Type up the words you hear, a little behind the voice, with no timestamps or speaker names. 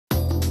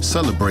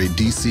Celebrate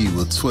DC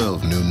with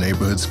 12 new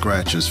neighborhood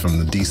scratchers from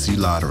the DC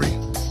Lottery.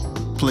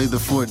 Play the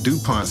Fort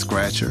DuPont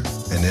Scratcher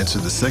and enter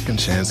the Second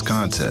Chance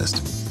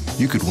contest.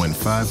 You could win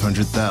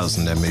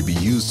 $500,000 that may be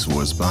used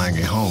towards buying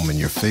a home in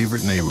your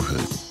favorite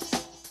neighborhood.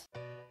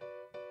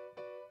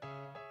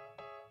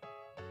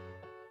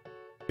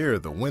 Here are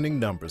the winning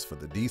numbers for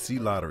the DC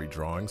Lottery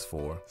drawings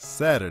for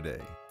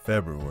Saturday,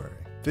 February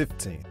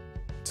 15,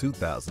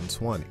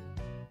 2020.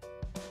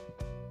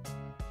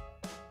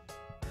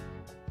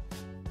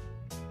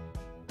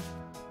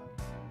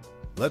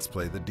 Let's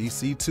play the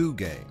DC2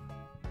 game.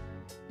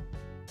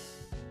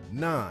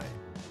 9,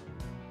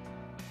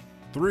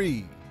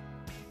 3.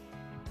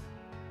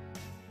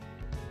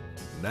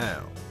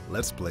 Now,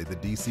 let's play the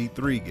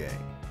DC3 game.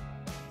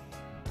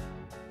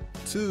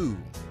 2,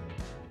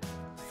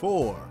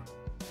 4,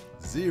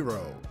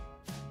 0.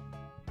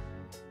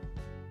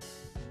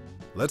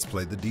 Let's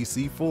play the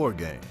DC4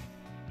 game.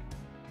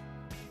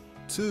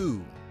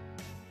 2,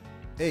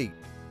 8,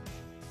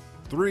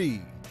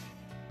 3,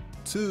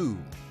 2.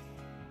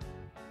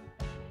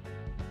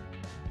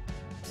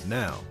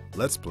 Now,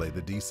 let's play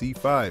the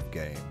DC5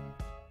 game.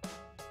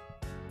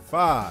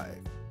 5,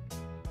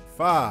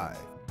 5,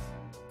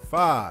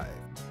 5,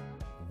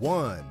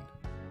 1,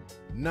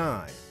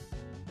 9.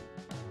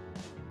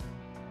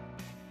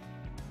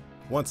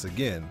 Once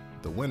again,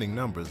 the winning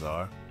numbers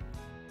are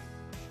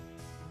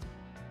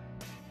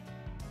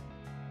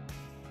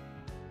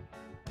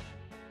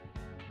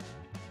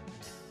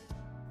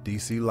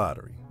DC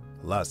Lottery.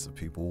 Lots of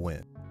people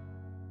win.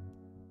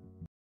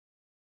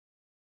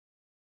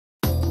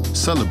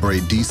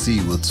 Celebrate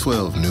DC with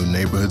 12 new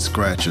neighborhood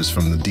scratchers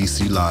from the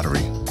DC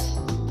Lottery.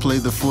 Play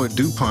the Fort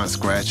DuPont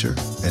Scratcher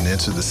and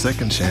enter the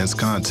Second Chance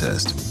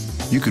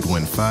contest. You could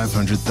win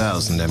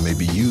 $500,000 that may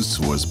be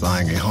used towards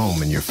buying a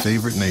home in your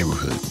favorite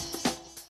neighborhood.